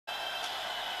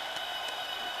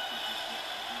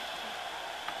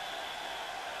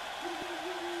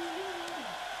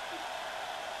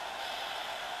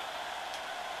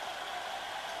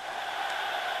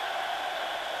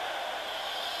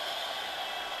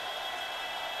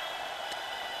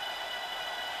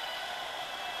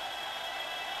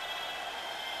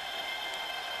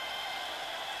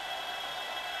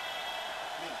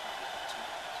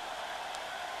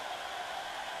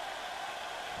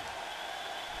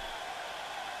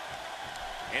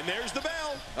And there's the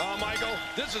bell. Oh, Michael,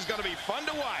 this is going to be fun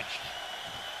to watch.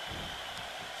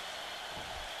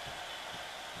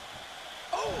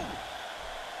 Oh!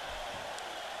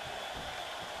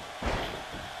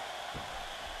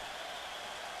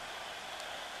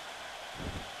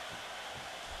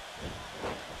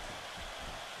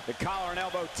 The collar and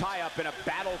elbow tie-up in a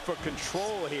battle for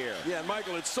control here. Yeah,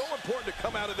 Michael, it's so important to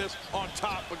come out of this on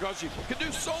top because you can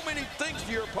do so many things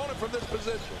to your opponent from this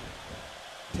position.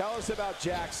 Tell us about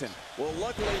Jackson. Well,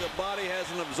 luckily the body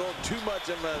hasn't absorbed too much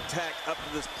of an attack up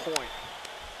to this point.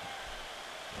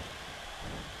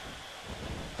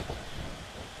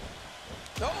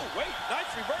 Oh, wait,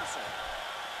 nice reversal.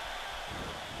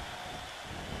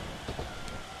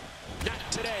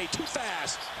 Not today, too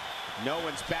fast. No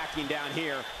one's backing down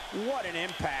here. What an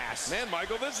impasse. Man,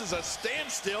 Michael, this is a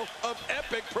standstill of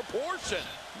epic proportion.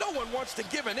 No one wants to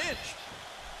give an inch.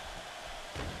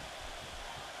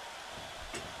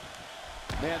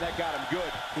 Man, that got him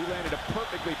good. He landed a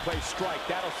perfectly placed strike.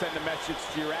 That'll send a message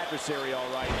to your adversary, all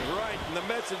right. Right, and the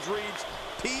message reads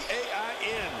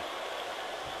P-A-I-N.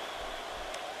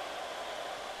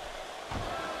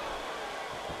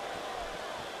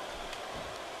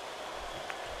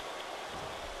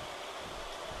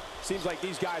 Seems like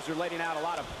these guys are letting out a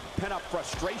lot of pent-up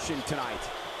frustration tonight.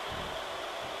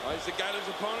 Well, he's got his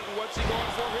opponent, and what's he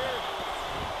going for here?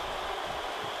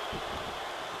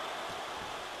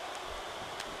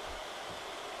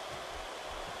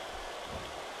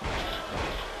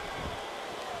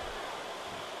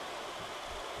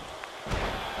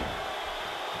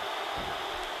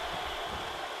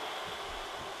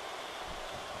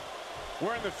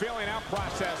 We're in the feeling out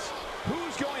process.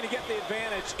 Who's going to get the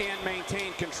advantage and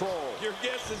maintain control? Your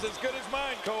guess is as good as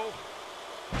mine, Cole.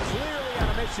 Clearly on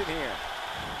a mission here.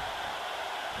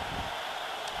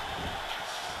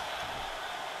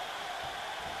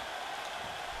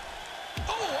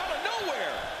 Oh, out of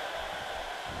nowhere.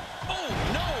 Oh,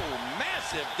 no.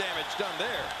 Massive damage done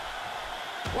there.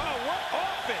 Wow, what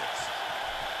offense.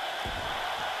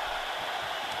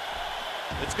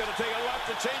 It's going to take a lot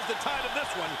to change the tide of this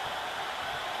one.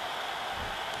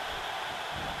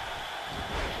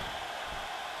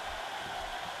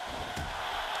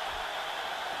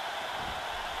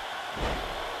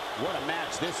 What a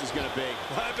match this is going to be.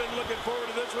 I've been looking forward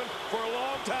to this one for a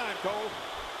long time, Cole.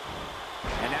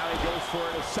 And now he goes for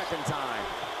it a second time.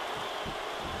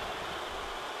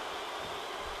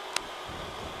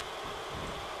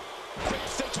 Quick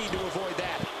thinking to avoid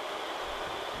that.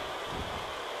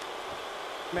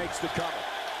 Makes the cover.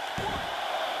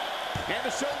 And the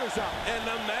shoulders up. And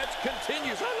the match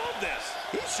continues. I love this.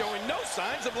 He's showing no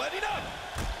signs of letting up.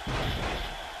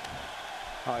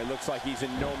 Oh, he looks like he's in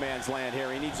no man's land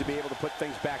here. He needs to be able to put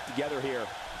things back together here.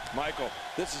 Michael,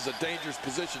 this is a dangerous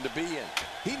position to be in.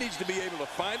 He needs to be able to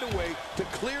find a way to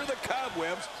clear the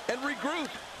cobwebs and regroup.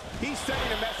 He's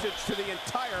sending a message to the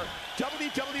entire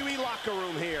WWE locker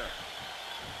room here.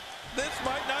 This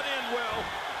might not end well.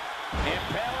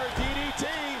 Impaler DDT.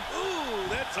 Ooh,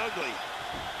 that's ugly.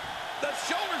 The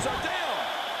shoulders are down.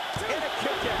 And a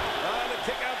kick out. The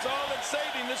kick out's all that's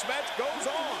saving. This match goes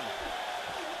on.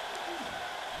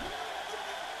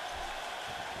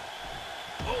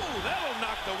 Oh, that'll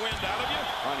knock the wind out of you.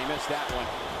 Oh, and he missed that one.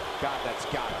 God, that's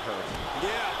gotta hurt.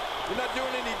 Yeah, you're not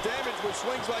doing any damage with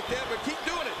swings like that, but keep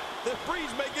doing it. The freeze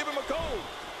may give him a cold.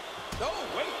 Oh,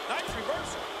 wait, nice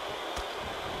reversal.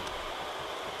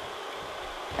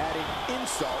 Adding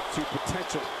insult to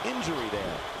potential injury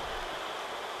there.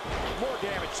 More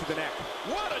damage to the neck.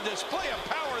 What a display of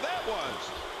power that was.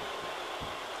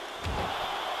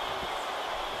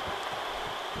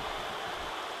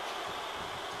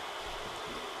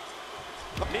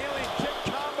 Kneeling kick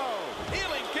combo.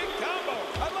 Kneeling kick combo.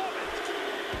 I love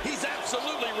it. He's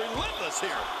absolutely relentless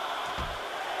here.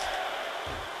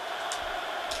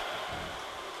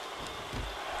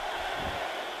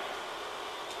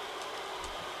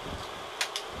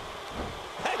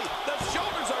 Hey, the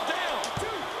shoulders are down.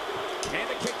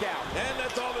 And a kick out. And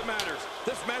that's all that matters.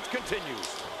 This match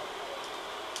continues.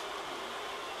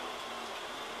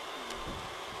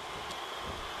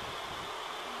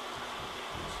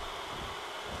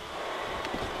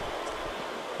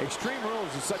 Extreme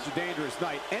Rules is such a dangerous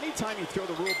night. Anytime you throw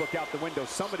the rule book out the window,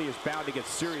 somebody is bound to get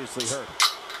seriously hurt.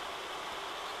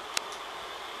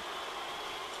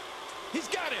 He's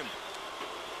got him.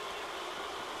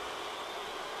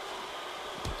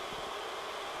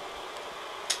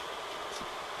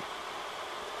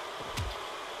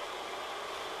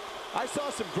 I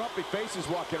saw some grumpy faces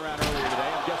walking around earlier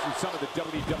today. I'm guessing some of the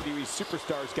WWE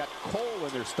superstars got coal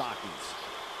in their stockings.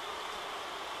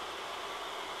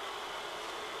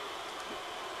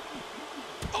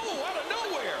 Oh, out of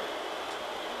nowhere.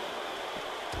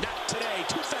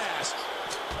 fast.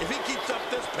 If he keeps up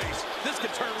this pace, this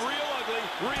could turn real ugly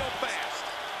real fast.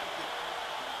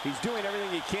 He's doing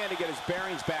everything he can to get his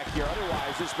bearings back here.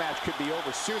 Otherwise, this match could be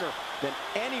over sooner than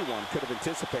anyone could have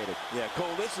anticipated. Yeah,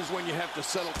 Cole, this is when you have to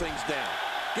settle things down.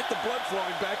 Get the blood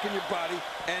flowing back in your body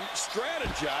and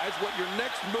strategize what your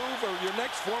next move or your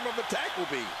next form of attack will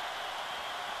be.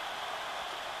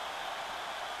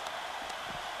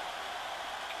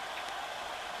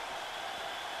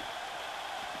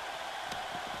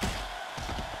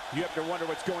 You have to wonder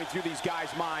what's going through these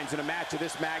guys' minds in a match of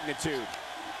this magnitude.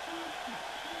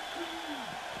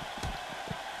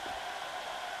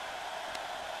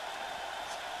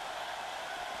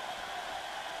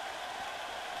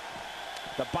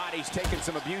 The body's taking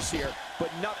some abuse here,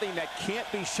 but nothing that can't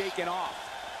be shaken off.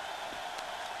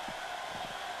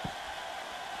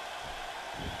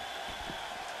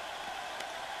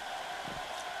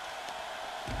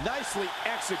 Nicely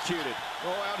executed.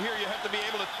 Oh, out here you have to be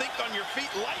able to think on your feet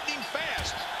lightning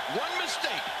fast. One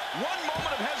mistake, one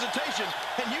moment of hesitation,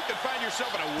 and you can find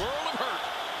yourself in a world of hurt.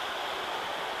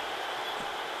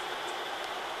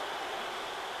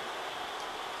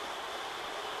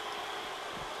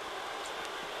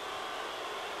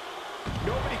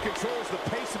 Nobody controls the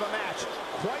pace of a match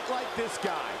quite like this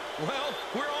guy. Well,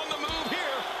 we're on the move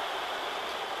here.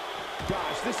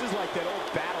 Gosh, this is like that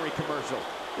old battery commercial.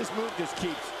 This move just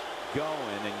keeps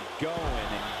going and going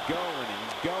and going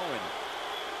and going.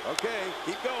 Okay,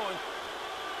 keep going.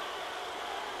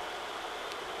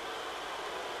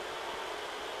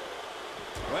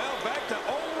 Well, back to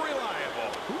old reliable.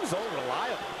 Who's old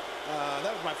reliable?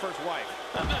 That was my first wife.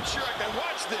 I'm not sure I can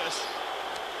watch this.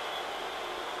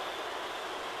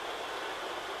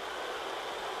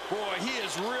 Boy, he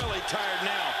is really tired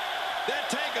now. That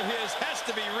tank of his has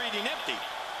to be reading empty.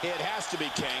 It has to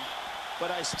be, King. But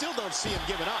I still don't see him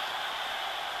giving up.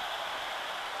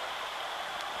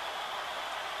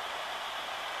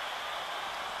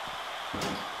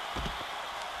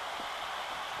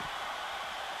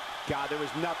 God, there was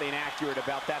nothing accurate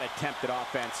about that attempt at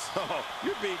offense. Oh,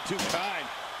 you're being too kind.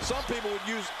 Some people would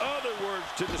use other words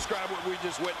to describe what we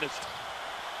just witnessed.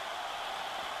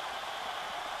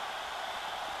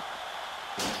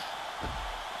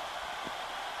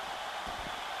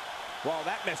 Well,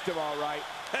 that missed him all right.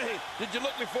 Hey, did you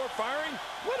look before firing?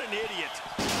 What an idiot.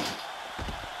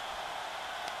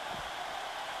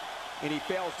 And he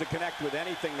fails to connect with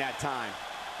anything that time.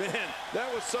 Man,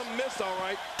 that was some miss, all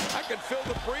right. I could feel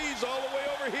the breeze all the way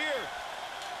over here.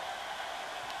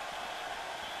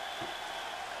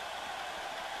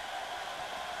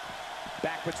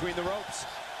 Back between the ropes.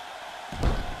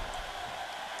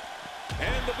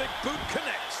 And the big boot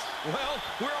connects. Well,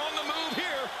 we're on the move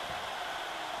here.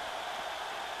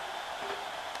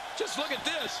 Just look at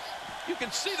this. You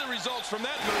can see the results from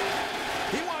that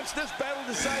move. He wants this battle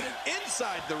decided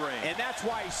inside the ring. And that's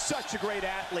why he's such a great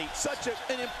athlete, such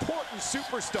an important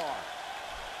superstar.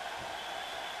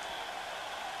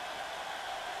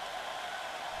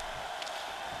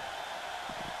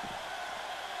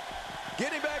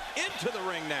 Getting back into the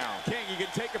ring now. King, you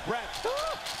can take a breath.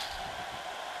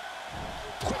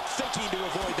 Quick thinking to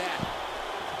avoid that.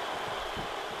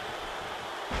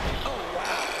 Oh,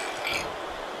 wow.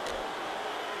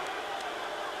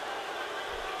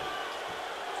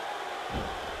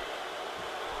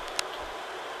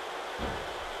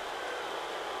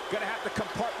 Gonna have to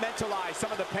compartmentalize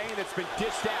some of the pain that's been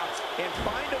dished out and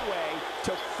find a way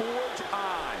to forge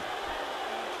on.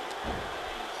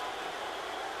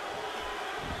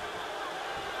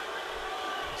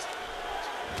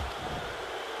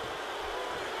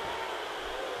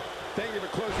 Thank you for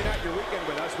closing out your weekend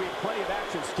with us. We have plenty of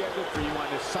action scheduled for you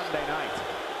on this Sunday night.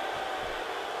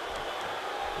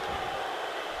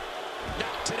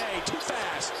 Not today, too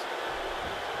fast.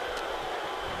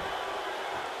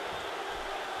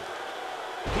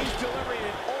 He's delivering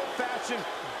an old-fashioned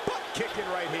butt kicking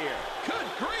right here. Good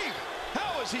grief.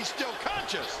 How is he still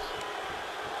conscious?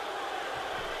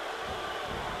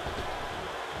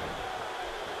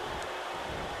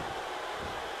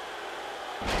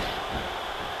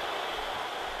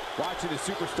 Watching the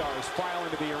superstars file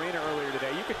into the arena earlier today,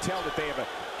 you could tell that they have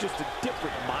just a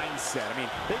different mindset. I mean,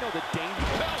 they know the danger.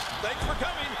 Well, thanks for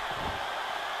coming.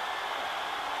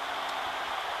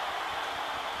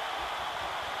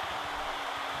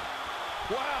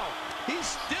 Wow, he's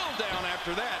still down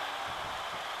after that.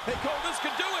 Hey, Cole, this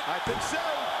could do it. I think so.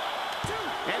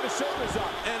 And the shoulders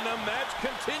up. And the match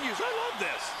continues. I love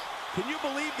this. Can you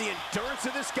believe the endurance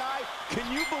of this guy? Can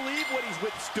you believe what he's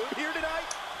withstood here tonight?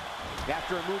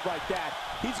 After a move like that,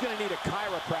 he's going to need a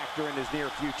chiropractor in his near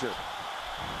future.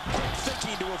 Quick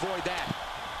thinking to avoid that.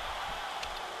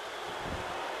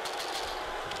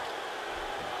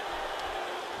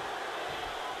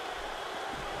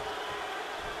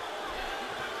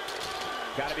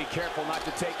 Got to be careful not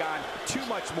to take on too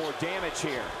much more damage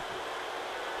here.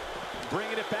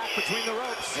 Bringing it back between the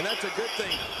ropes. And that's a good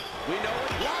thing. We know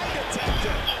it. Lie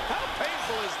detector. How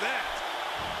painful is that?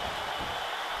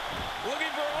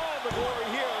 Looking for all the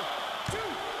glory here.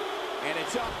 And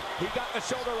it's up. He got the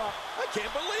shoulder up. I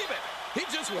can't believe it. He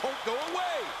just won't go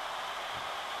away.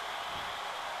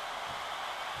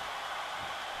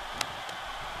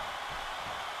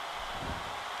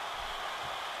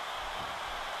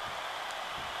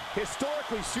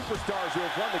 Historically, superstars who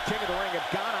have won the King of the Ring have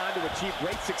gone on to achieve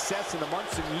great success in the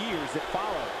months and years that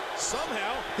follow.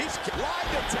 Somehow, he's lie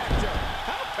detector.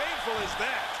 How painful is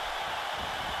that?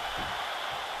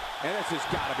 And this has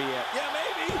got to be it. Yeah,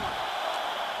 maybe.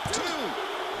 2.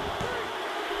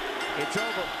 It's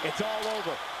over. It's all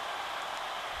over.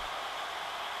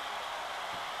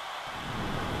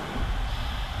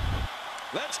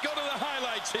 Let's go to the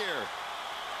highlights here.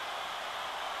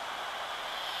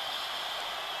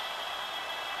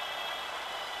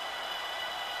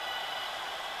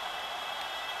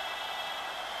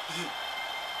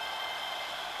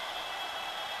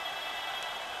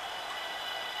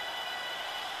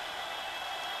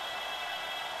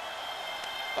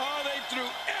 Oh, they threw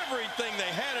everything they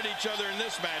had at each other in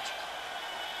this match.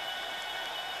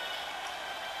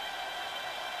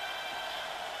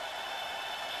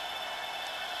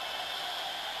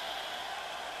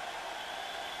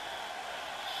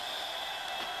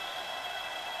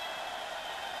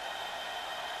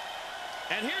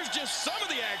 And here's just some of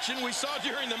the action we saw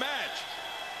during the match.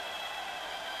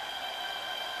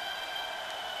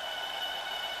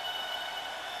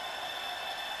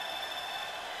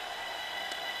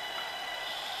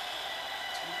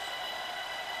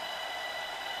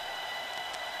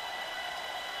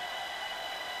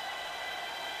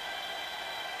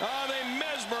 Oh, they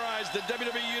mesmerized the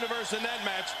WWE Universe in that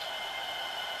match.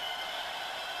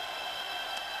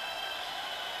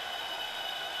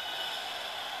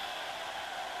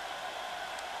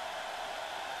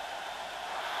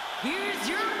 Here's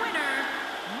your winner,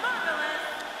 Marvelous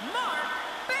Marc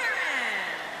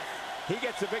Barron. He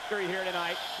gets a victory here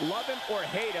tonight. Love him or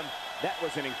hate him, that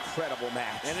was an incredible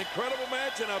match. An incredible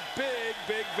match and a big,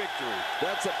 big victory.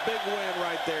 That's a big win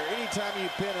right there. Anytime you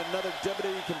pin another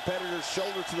WWE competitor's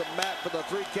shoulder to the mat for the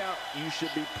 3 count, you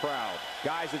should be proud.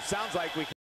 Guys, it sounds like we can